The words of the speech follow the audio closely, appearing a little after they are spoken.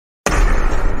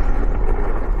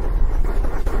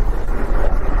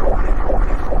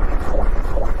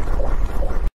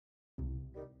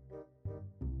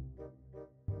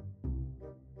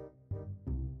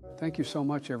Thank you so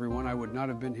much, everyone. I would not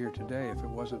have been here today if it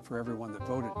wasn't for everyone that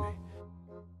voted me.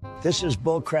 This is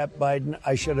bullcrap, Biden.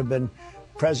 I should have been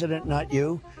president, not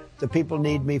you. The people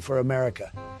need me for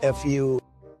America. If you...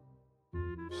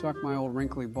 Suck my old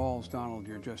wrinkly balls, Donald.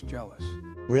 You're just jealous.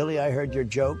 Really, I heard your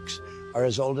jokes are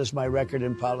as old as my record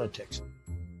in politics.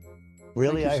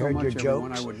 Really, I heard your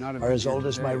jokes are as old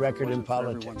as my record in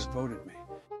politics. Voted me.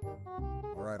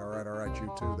 All right,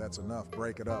 you two, that's enough.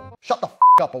 Break it up. Shut the f***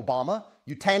 up, Obama.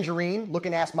 You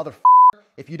tangerine-looking ass motherfucker.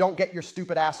 If you don't get your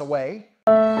stupid ass away.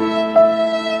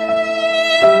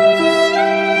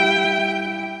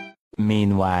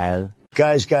 Meanwhile.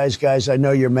 Guys, I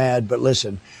know you're mad, but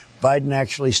listen, Biden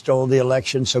actually stole the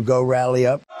election, so go rally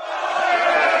up.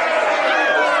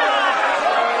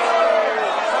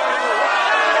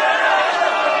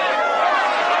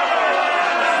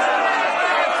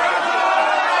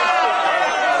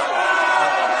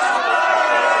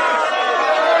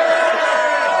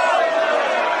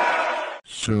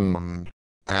 Soon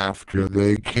after,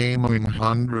 they came in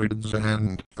hundreds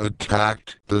and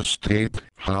attacked the state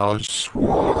house.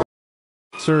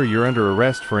 Sir, you're under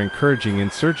arrest for encouraging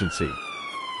insurgency.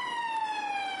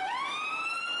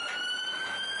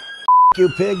 You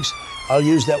pigs. I'll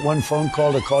use that one phone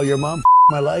call to call your mom.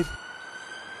 My life.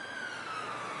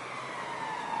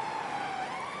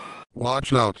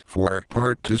 Watch out for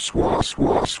part 2.